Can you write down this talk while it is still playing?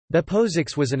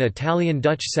BeppoSAX was an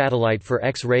Italian-Dutch satellite for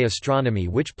X-ray astronomy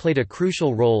which played a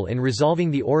crucial role in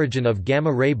resolving the origin of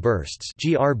gamma-ray bursts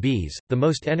 (GRBs), the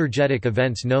most energetic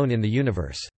events known in the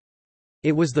universe.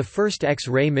 It was the first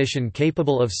X-ray mission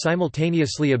capable of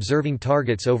simultaneously observing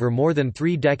targets over more than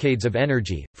 3 decades of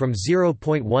energy, from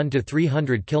 0.1 to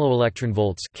 300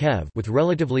 keV (keV), with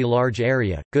relatively large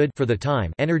area, good for the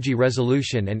time energy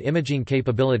resolution and imaging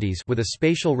capabilities with a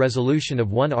spatial resolution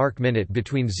of 1 arc-minute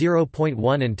between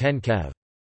 0.1 and 10 keV.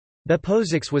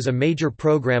 BeppoSAX was a major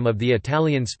program of the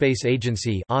Italian Space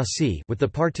Agency with the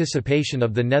participation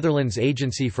of the Netherlands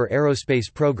Agency for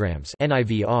Aerospace Programs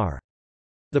 (NIVR).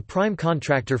 The prime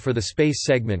contractor for the space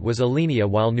segment was Alenia,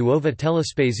 while Nuova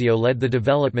Telespazio led the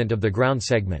development of the ground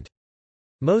segment.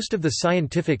 Most of the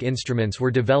scientific instruments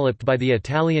were developed by the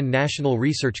Italian National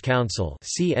Research Council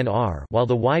 (CNR), while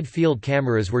the wide-field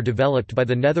cameras were developed by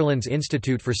the Netherlands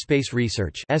Institute for Space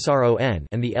Research (SRON),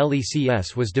 and the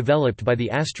LECS was developed by the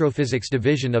Astrophysics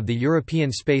Division of the European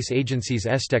Space Agency's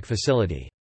ESTEC facility.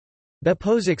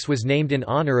 BeppoSAX was named in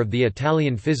honor of the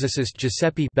Italian physicist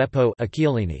Giuseppe Beppo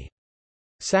Achillini.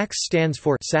 SAX stands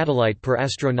for Satellite per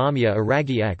Astronomia a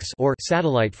Raggi X, or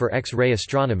Satellite for X-ray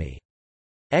Astronomy.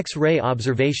 X-ray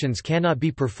observations cannot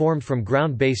be performed from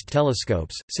ground-based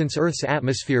telescopes, since Earth's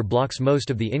atmosphere blocks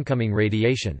most of the incoming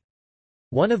radiation.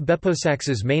 One of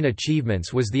BeppoSAX's main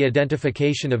achievements was the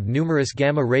identification of numerous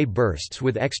gamma-ray bursts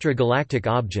with extragalactic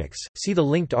objects. See the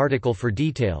linked article for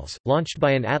details. Launched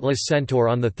by an Atlas Centaur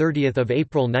on 30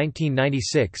 April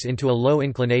 1996 into a low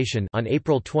inclination on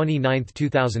April 29,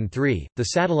 2003, the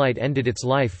satellite ended its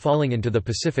life falling into the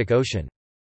Pacific Ocean.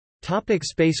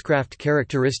 Spacecraft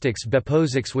characteristics.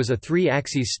 BeppoSAX was a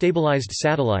 3-axis stabilized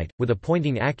satellite, with a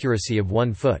pointing accuracy of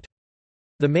 1 foot.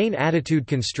 The main attitude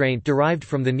constraint derived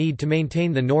from the need to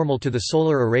maintain the normal to the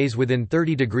solar arrays within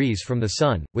 30 degrees from the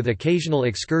Sun, with occasional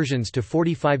excursions to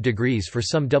 45 degrees for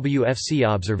some WFC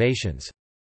observations.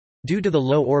 Due to the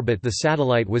low orbit, the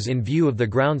satellite was in view of the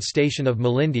ground station of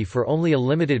Malindi for only a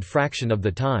limited fraction of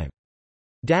the time.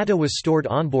 Data was stored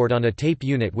onboard on a tape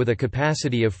unit with a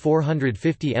capacity of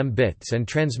 450 mbits and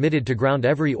transmitted to ground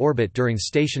every orbit during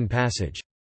station passage.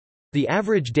 The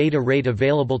average data rate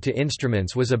available to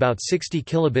instruments was about 60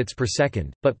 kilobits per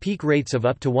second, but peak rates of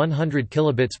up to 100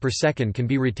 kilobits per second can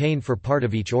be retained for part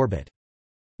of each orbit.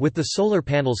 With the solar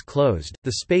panels closed,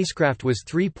 the spacecraft was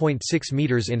 3.6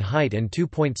 meters in height and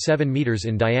 2.7 meters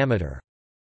in diameter.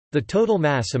 The total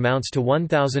mass amounts to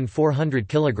 1,400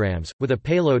 kilograms, with a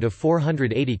payload of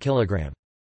 480 kilograms.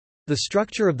 The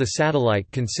structure of the satellite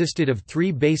consisted of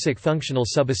 3 basic functional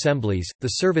subassemblies: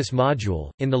 the service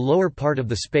module, in the lower part of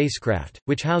the spacecraft,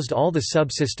 which housed all the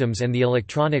subsystems and the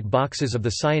electronic boxes of the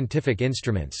scientific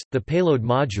instruments; the payload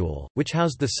module, which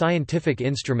housed the scientific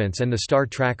instruments and the star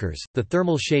trackers; the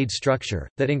thermal shade structure,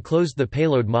 that enclosed the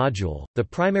payload module. The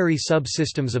primary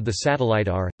subsystems of the satellite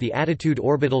are, the Attitude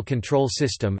Orbital Control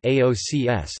System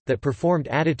 (AOCS), that performed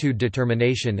attitude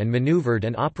determination and maneuvered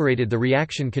and operated the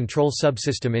reaction control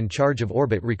subsystem in charge of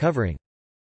orbit recovering.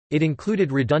 It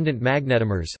included redundant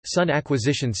magnetometers, sun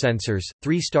acquisition sensors,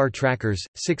 3 star trackers,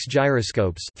 6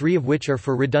 gyroscopes, 3 of which are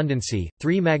for redundancy,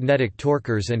 3 magnetic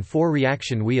torquers and 4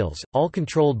 reaction wheels, all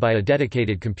controlled by a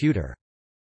dedicated computer.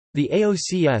 The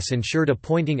AOCS ensured a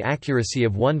pointing accuracy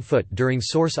of 1 foot during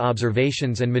source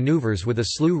observations and maneuvers with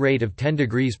a slew rate of 10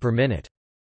 degrees per minute.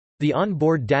 The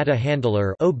Onboard Data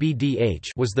Handler (OBDH)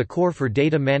 was the core for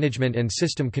data management and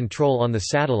system control on the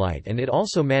satellite, and it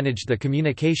also managed the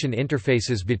communication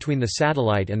interfaces between the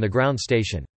satellite and the ground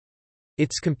station.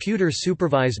 Its computer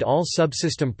supervised all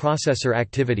subsystem processor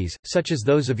activities, such as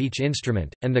those of each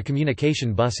instrument, and the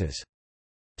communication buses.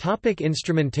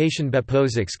 Instrumentation.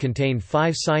 BeppoSAX contained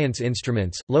 5 science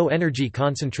instruments: Low Energy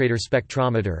Concentrator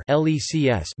Spectrometer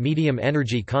 (LECS), Medium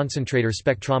Energy Concentrator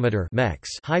Spectrometer (MEX),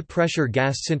 High Pressure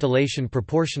Gas Scintillation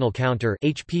Proportional Counter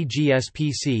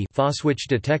 (HPGS-PC), Phoswitch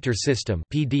Detector System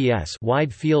 (PDS),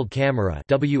 Wide Field Camera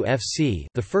 (WFC).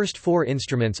 The first 4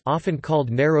 instruments, often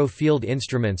called Narrow Field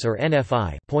Instruments or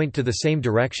NFI, point to the same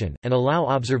direction and allow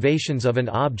observations of an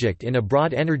object in a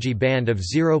broad energy band of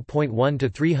 0.1 to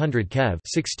 300 keV,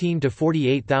 16 to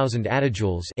 48,000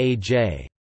 attajoules (AJ).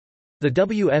 The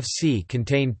WFC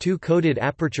contained 2 coded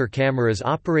aperture cameras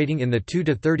operating in the 2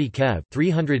 to 30 keV,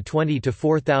 320 to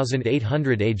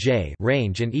 4,800 AJ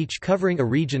range, and each covering a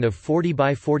region of 40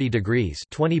 by 40 degrees,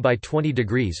 20 by 20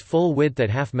 degrees full width at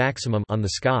half maximum on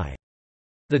the sky.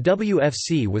 The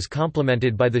WFC was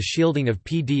complemented by the shielding of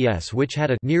PDS, which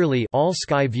had a nearly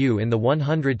all-sky view in the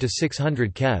 100 to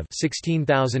 600 keV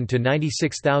 (16,000 to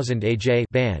 96,000 AJ)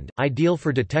 band, ideal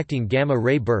for detecting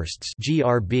gamma-ray bursts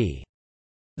 (GRB).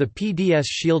 The PDS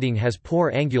shielding has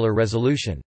poor angular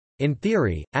resolution. In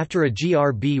theory, after a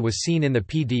GRB was seen in the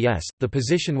PDS, the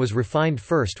position was refined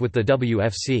first with the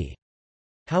WFC.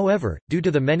 However, due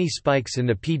to the many spikes in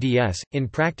the PDS, in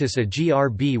practice a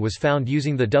GRB was found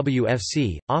using the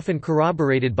WFC, often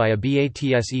corroborated by a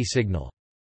BATSE signal.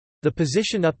 The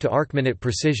position up to arcminute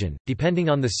precision, depending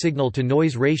on the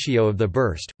signal-to-noise ratio of the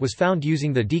burst, was found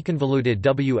using the deconvoluted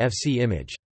WFC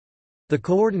image. The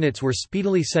coordinates were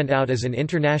speedily sent out as an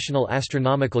International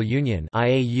Astronomical Union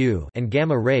 (IAU) and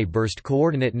gamma-ray burst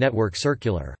coordinate network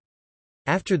circular.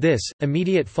 After this,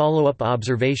 immediate follow-up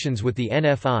observations with the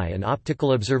NFI and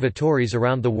optical observatories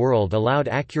around the world allowed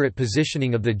accurate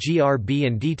positioning of the GRB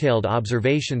and detailed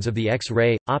observations of the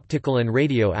X-ray, optical and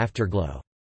radio afterglow.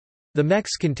 The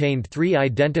MECs contained 3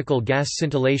 identical gas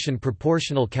scintillation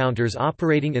proportional counters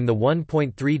operating in the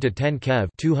 1.3 to 10 keV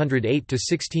 208 to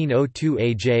 1602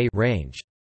 AJ range.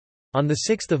 On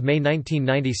 6 May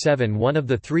 1997 one of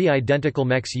the 3 identical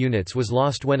MECs units was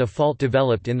lost when a fault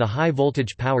developed in the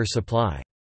high-voltage power supply.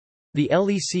 The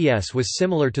LECS was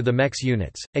similar to the MECs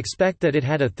units, except that it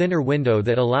had a thinner window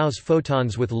that allows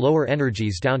photons with lower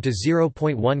energies down to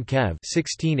 0.1 keV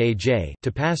 16 AJ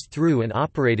to pass through and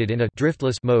operated in a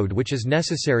driftless mode, which is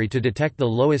necessary to detect the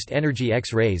lowest energy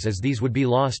X-rays, as these would be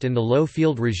lost in the low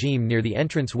field regime near the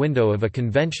entrance window of a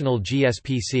conventional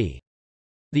GSPC.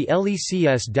 The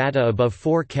LECS data above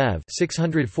 4 keV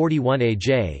 641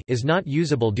 AJ is not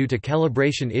usable due to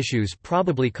calibration issues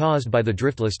probably caused by the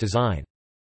driftless design.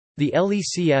 The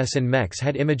LECS and MECs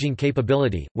had imaging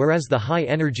capability, whereas the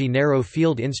high-energy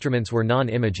narrow-field instruments were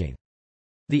non-imaging.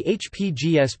 The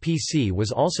HPGSPC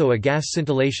was also a gas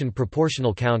scintillation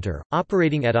proportional counter,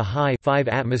 operating at a high 5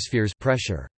 atmospheres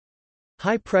pressure.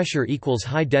 High pressure equals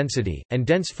high density, and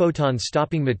dense photon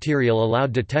stopping material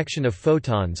allowed detection of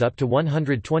photons up to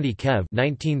 120 keV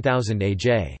 19,000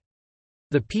 AJ.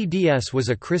 The PDS was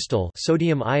a crystal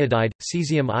sodium iodide,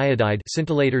 cesium iodide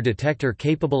scintillator detector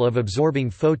capable of absorbing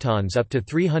photons up to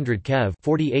 300 keV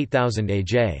 48,000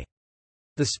 AJ.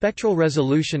 The spectral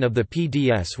resolution of the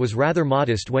PDS was rather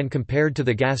modest when compared to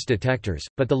the gas detectors,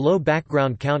 but the low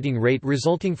background counting rate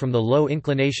resulting from the low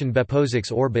inclination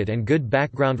BeppoSAX orbit and good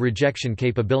background rejection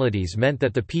capabilities meant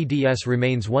that the PDS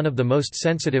remains one of the most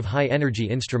sensitive high-energy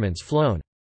instruments flown.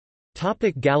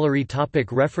 Gallery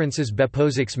References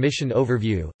BeppoSAX Mission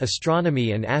Overview,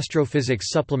 Astronomy and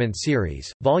Astrophysics Supplement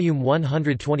Series, Volume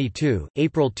 122,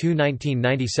 April 2,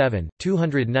 1997,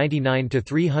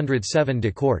 299–307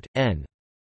 de Kort, N.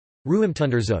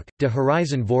 Ruimtunterzoek, de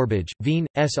Horizon-Vorbij, Wien,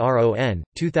 SRON,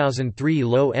 2003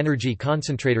 Low Energy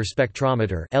Concentrator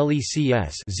Spectrometer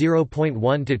LECS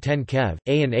 0.1 to 10 keV,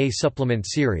 A&A Supplement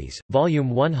Series,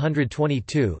 Volume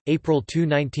 122, April 2,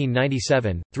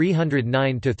 1997,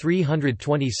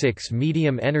 309–326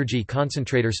 Medium Energy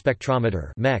Concentrator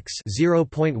Spectrometer MECS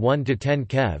 0.1 to 10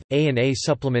 keV, A&A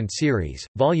Supplement Series,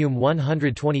 Volume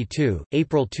 122,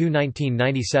 April 2,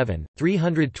 1997,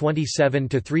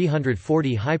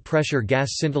 327–340 High Pressure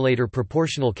Gas Scintillator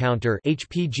Proportional Counter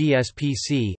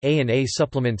HPGSPC, A&A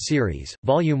Supplement Series,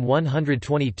 Volume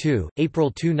 122,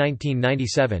 April 2,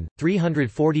 1997,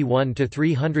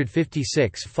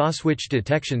 341–356 Phoswitch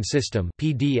Detection System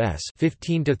PDS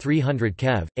 15–300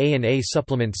 keV, A&A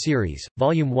Supplement Series,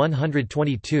 Volume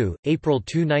 122, April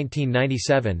 2,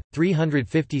 1997,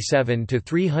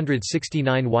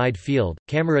 357–369 Wide Field,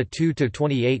 Camera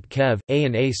 2–28 keV,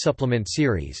 A&A Supplement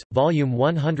Series, Volume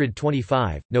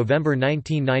 125, November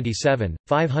 1997,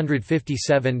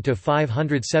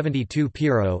 557–572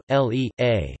 Piro,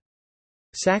 L.E.A.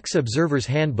 SAX Observer's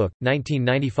Handbook,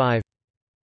 1995.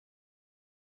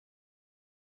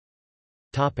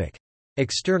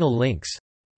 External links.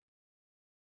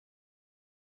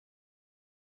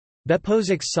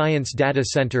 BeppoSAX Science Data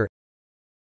Center,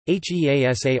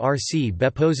 HEASARC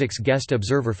BeppoSAX Guest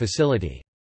Observer Facility.